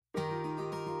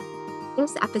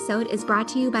This episode is brought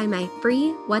to you by my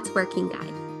free What's Working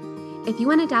guide. If you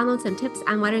want to download some tips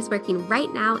on what is working right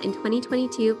now in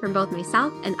 2022 from both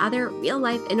myself and other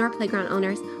real-life indoor playground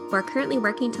owners who are currently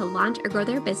working to launch or grow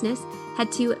their business,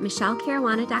 head to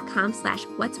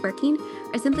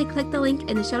michellecaruana.com/whatsworking or simply click the link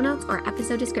in the show notes or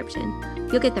episode description.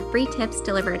 You'll get the free tips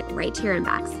delivered right to your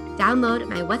inbox. Download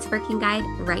my What's Working guide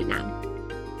right now.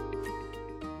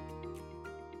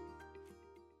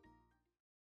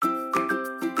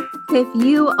 If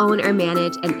you own or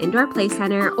manage an indoor play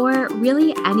center or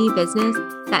really any business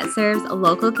that serves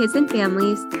local kids and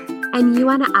families, and you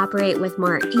want to operate with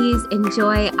more ease and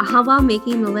joy while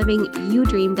making the living you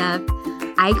dreamed of,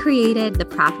 I created the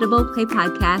Profitable Play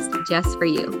Podcast just for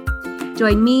you.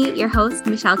 Join me, your host,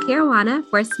 Michelle Caruana,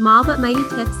 for small but mighty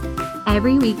tips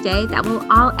every weekday that will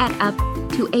all add up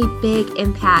to a big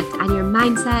impact on your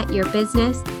mindset, your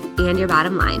business, and your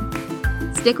bottom line.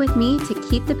 Stick with me to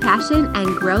keep the passion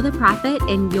and grow the profit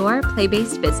in your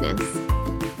play-based business.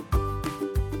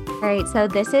 All right, so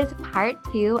this is part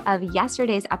 2 of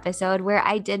yesterday's episode where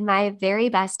I did my very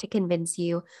best to convince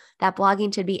you that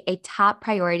blogging should be a top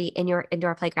priority in your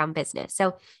indoor playground business.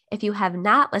 So if you have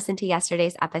not listened to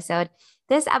yesterday's episode,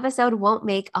 this episode won't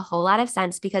make a whole lot of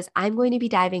sense because I'm going to be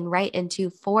diving right into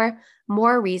 4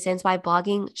 more reasons why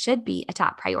blogging should be a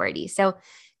top priority. So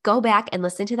go back and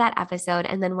listen to that episode.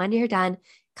 And then when you're done,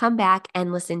 come back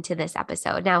and listen to this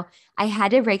episode. Now, I had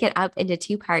to break it up into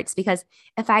 2 parts because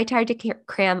if I tried to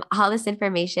cram all this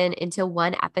information into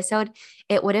one episode,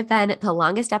 it would have been the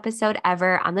longest episode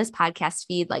ever on this podcast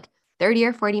feed, like 30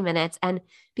 or 40 minutes. And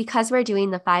because we're doing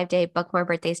the 5-day Book More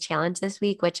Birthdays challenge this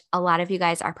week, which a lot of you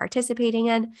guys are participating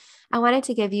in, I wanted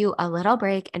to give you a little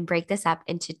break and break this up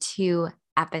into 2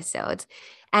 episodes.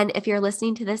 And if you're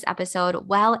listening to this episode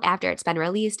well after it's been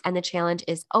released and the challenge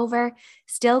is over,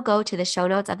 still go to the show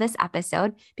notes of this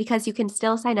episode because you can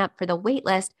still sign up for the wait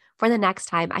list for the next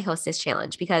time I host this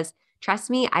challenge. Because trust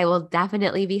me, I will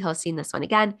definitely be hosting this one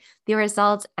again. The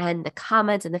results and the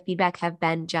comments and the feedback have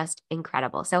been just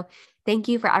incredible. So thank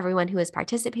you for everyone who is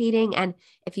participating. And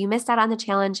if you missed out on the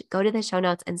challenge, go to the show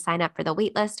notes and sign up for the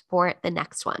wait list for the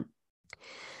next one.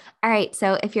 All right,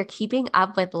 so if you're keeping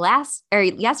up with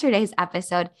yesterday's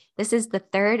episode, this is the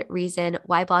 3rd reason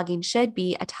why blogging should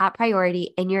be a top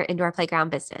priority in your indoor playground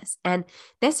business. And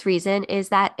this reason is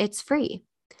that it's free.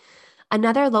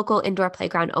 Another local indoor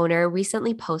playground owner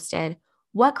recently posted,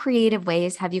 "What creative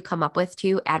ways have you come up with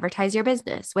to advertise your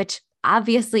business?" which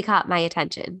obviously caught my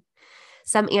attention.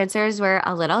 Some answers were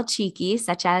a little cheeky,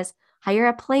 such as hire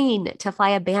a plane to fly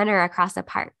a banner across a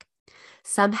park.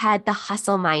 Some had the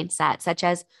hustle mindset, such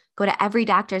as go to every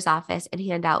doctor's office and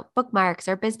hand out bookmarks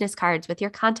or business cards with your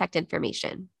contact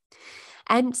information.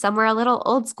 And some were a little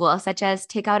old school, such as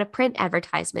take out a print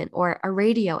advertisement or a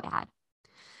radio ad.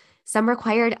 Some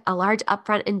required a large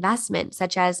upfront investment,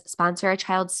 such as sponsor a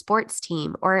child's sports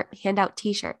team or hand out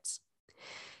t-shirts.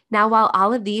 Now, while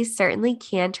all of these certainly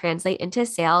can translate into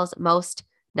sales, most,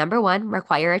 number 1,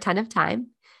 require a ton of time.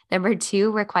 Number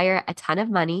 2, require a ton of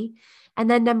money. And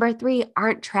then number 3,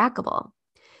 aren't trackable.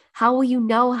 How will you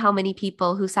know how many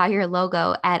people who saw your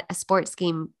logo at a sports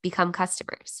game become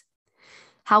customers?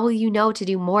 How will you know to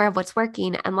do more of what's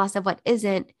working and less of what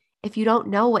isn't if you don't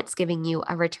know what's giving you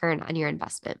a return on your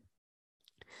investment?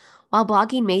 While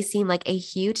blogging may seem like a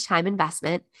huge time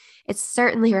investment, it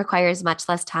certainly requires much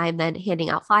less time than handing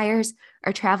out flyers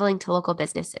or traveling to local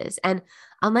businesses. And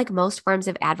unlike most forms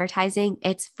of advertising,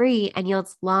 it's free and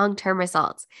yields long-term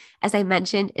results, as I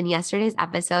mentioned in yesterday's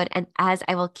episode and as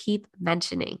I will keep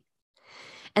mentioning.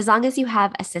 As long as you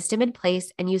have a system in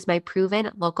place and use my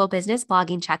proven local business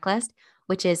blogging checklist,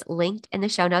 which is linked in the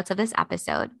show notes of this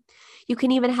episode, you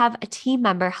can even have a team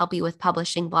member help you with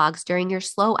publishing blogs during your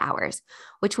slow hours,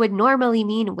 which would normally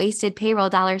mean wasted payroll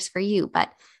dollars for you,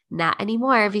 but not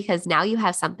anymore because now you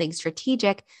have something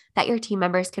strategic that your team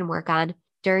members can work on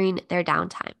during their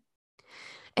downtime.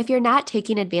 If you're not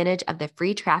taking advantage of the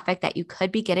free traffic that you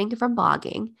could be getting from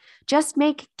blogging, just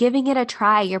make giving it a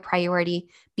try your priority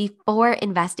before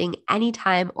investing any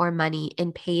time or money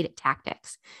in paid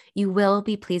tactics. You will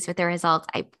be pleased with the results,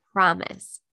 I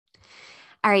promise.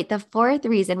 All right, the 4th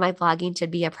reason why blogging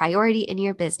should be a priority in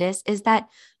your business is that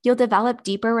you'll develop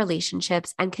deeper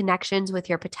relationships and connections with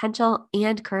your potential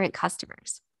and current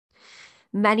customers.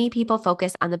 Many people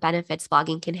focus on the benefits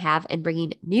blogging can have in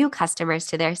bringing new customers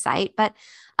to their site, but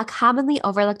a commonly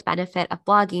overlooked benefit of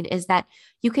blogging is that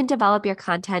you can develop your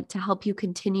content to help you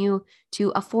continue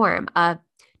to form a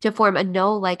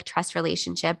know, like, trust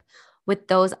relationship with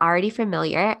those already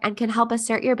familiar and can help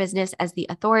assert your business as the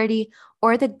authority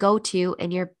or the go-to in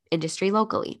your industry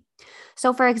locally.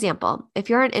 So for example, if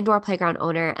you're an indoor playground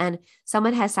owner and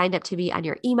someone has signed up to be on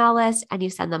your email list and you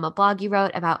send them a blog you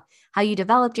wrote about how you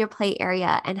developed your play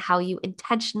area and how you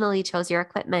intentionally chose your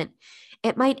equipment,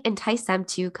 it might entice them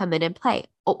to come in and play,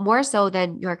 more so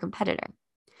than your competitor.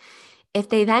 If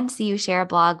they then see you share a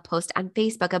blog post on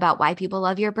Facebook about why people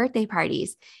love your birthday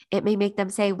parties, it may make them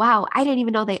say, wow, I didn't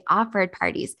even know they offered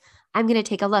parties. I'm going to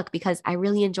take a look because I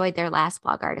really enjoyed their last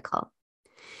blog article.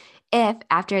 If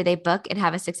after they book and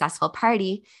have a successful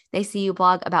party, they see you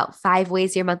blog about 5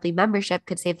 ways your monthly membership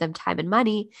could save them time and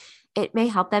money, it may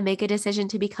help them make a decision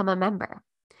to become a member.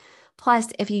 Plus,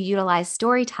 if you utilize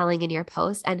storytelling in your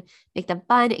posts and make them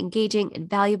fun, engaging, and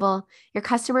valuable, your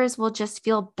customers will just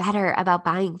feel better about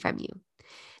buying from you.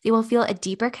 They will feel a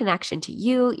deeper connection to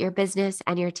you, your business,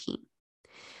 and your team.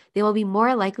 They will be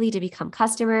more likely to become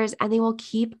customers and they will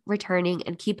keep returning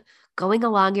and keep going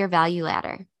along your value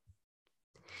ladder.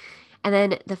 And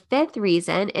then the fifth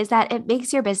reason is that it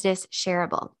makes your business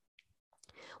shareable.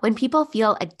 When people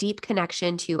feel a deep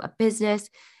connection to a business,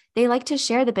 they like to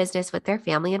share the business with their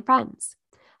family and friends.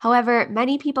 However,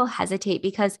 many people hesitate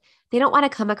because they don't want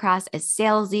to come across as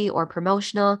salesy or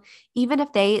promotional, even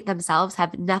if they themselves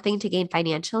have nothing to gain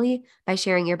financially by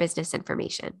sharing your business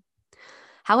information.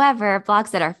 However,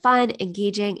 blogs that are fun,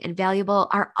 engaging, and valuable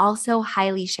are also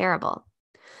highly shareable.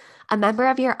 A member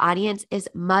of your audience is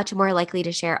much more likely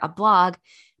to share a blog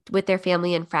with their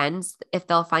family and friends if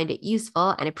they'll find it useful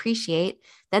and appreciate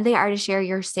than they are to share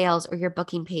your sales or your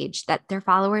booking page that their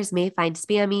followers may find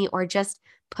spammy or just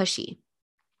pushy.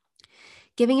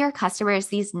 Giving your customers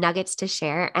these nuggets to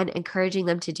share and encouraging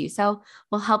them to do so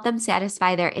will help them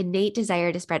satisfy their innate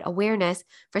desire to spread awareness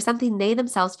for something they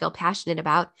themselves feel passionate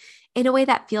about in a way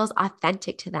that feels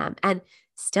authentic to them and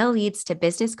still leads to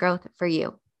business growth for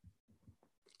you.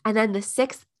 And then the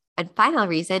sixth and final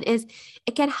reason is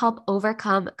it can help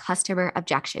overcome customer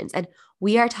objections. And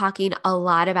we are talking a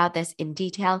lot about this in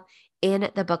detail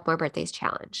in the Book More Birthdays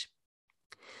Challenge.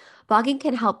 Blogging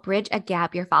can help bridge a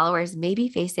gap your followers may be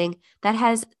facing that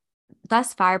has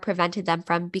thus far prevented them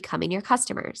from becoming your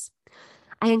customers.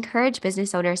 I encourage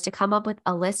business owners to come up with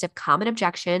a list of common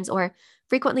objections or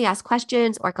frequently asked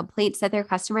questions or complaints that their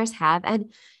customers have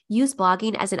and use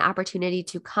blogging as an opportunity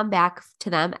to come back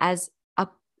to them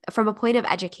from a point of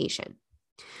education.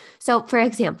 So, for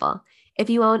example, if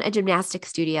you own a gymnastics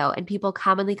studio and people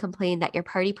commonly complain that your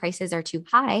party prices are too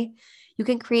high, you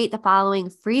can create the following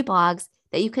free blogs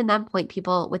that you can then point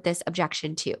people with this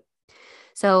objection to.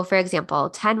 So, for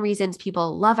example, 10 reasons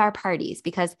people love our parties,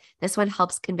 because this one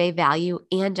helps convey value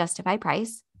and justify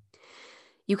price.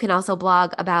 You can also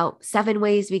blog about 7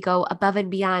 ways we go above and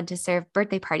beyond to serve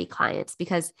birthday party clients,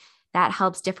 because that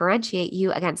helps differentiate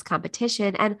you against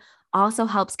competition and also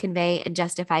helps convey and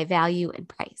justify value and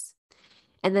price.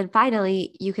 And then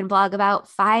finally, you can blog about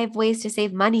 5 ways to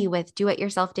save money with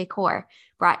do-it-yourself decor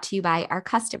brought to you by our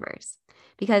customers,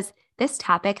 because this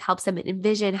topic helps them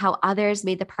envision how others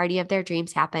made the party of their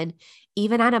dreams happen,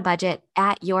 even on a budget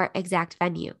at your exact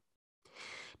venue.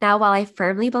 Now, while I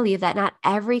firmly believe that not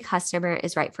every customer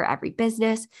is right for every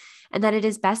business, and that it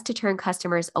is best to turn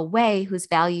customers away whose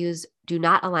values do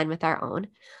not align with our own,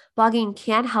 blogging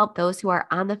can help those who are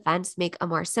on the fence make a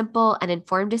more simple and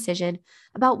informed decision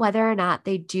about whether or not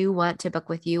they do want to book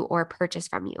with you or purchase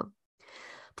from you.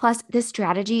 Plus, this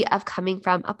strategy of coming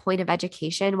from a point of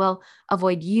education will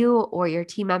avoid you or your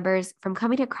team members from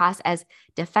coming across as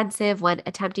defensive when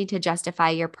attempting to justify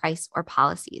your price or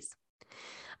policies.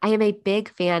 I am a big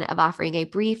fan of offering a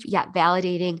brief yet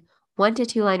validating 1 to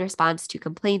 2 line response to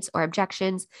complaints or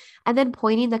objections, and then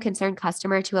pointing the concerned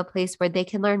customer to a place where they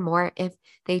can learn more if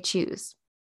they choose.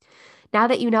 Now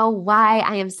that you know why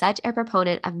I am such a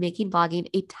proponent of making blogging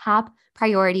a top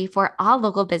priority for all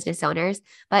local business owners,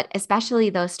 but especially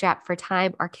those strapped for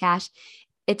time or cash,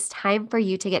 it's time for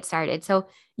you to get started. So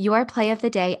your play of the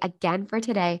day again for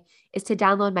today is to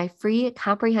download my free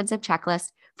comprehensive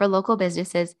checklist for local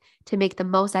businesses to make the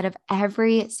most out of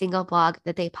every single blog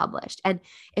that they published. And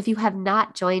if you have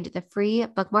not joined the free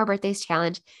Book More Birthdays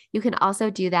Challenge, you can also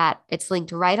do that. It's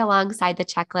linked right alongside the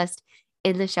checklist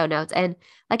in the show notes. And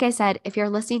like I said, if you're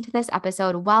listening to this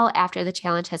episode well after the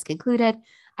challenge has concluded,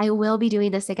 I will be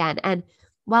doing this again. And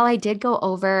while I did go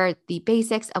over the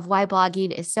basics of why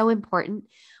blogging is so important,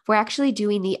 we're actually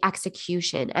doing the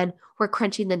execution and we're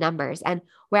crunching the numbers and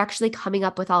we're actually coming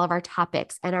up with all of our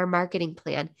topics and our marketing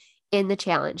plan in the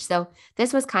challenge. So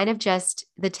this was kind of just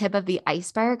the tip of the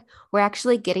iceberg. We're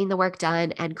actually getting the work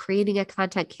done and creating a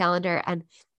content calendar and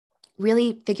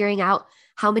really figuring out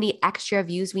how many extra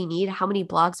views we need, how many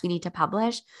blogs we need to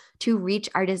publish to reach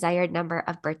our desired number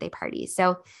of birthday parties.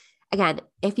 So Again,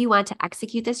 if you want to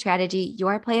execute this strategy,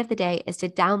 your play of the day is to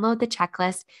download the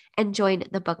checklist and join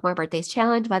the Book More Birthdays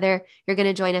challenge, whether you're going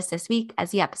to join us this week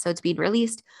as the episode's being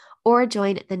released or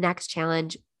join the next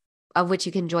challenge, of which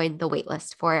you can join the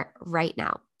waitlist for right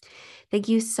now. Thank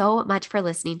you so much for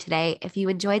listening today. If you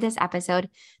enjoyed this episode,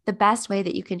 the best way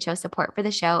that you can show support for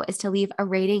the show is to leave a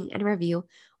rating and review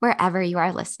wherever you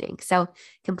are listening. So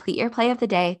complete your play of the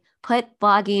day, put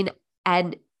blogging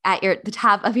and at the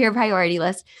top of your priority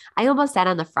list. I almost said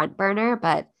on the front burner,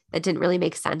 but that didn't really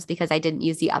make sense because I didn't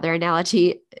use the other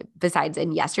analogy besides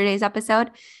in yesterday's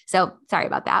episode. So sorry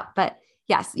about that. But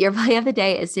yes, your play of the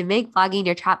day is to make blogging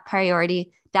your top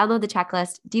priority, download the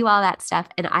checklist, do all that stuff.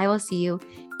 And I will see you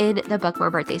in the Book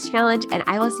More Birthdays challenge. And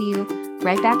I will see you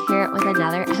right back here with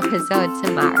another episode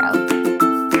tomorrow.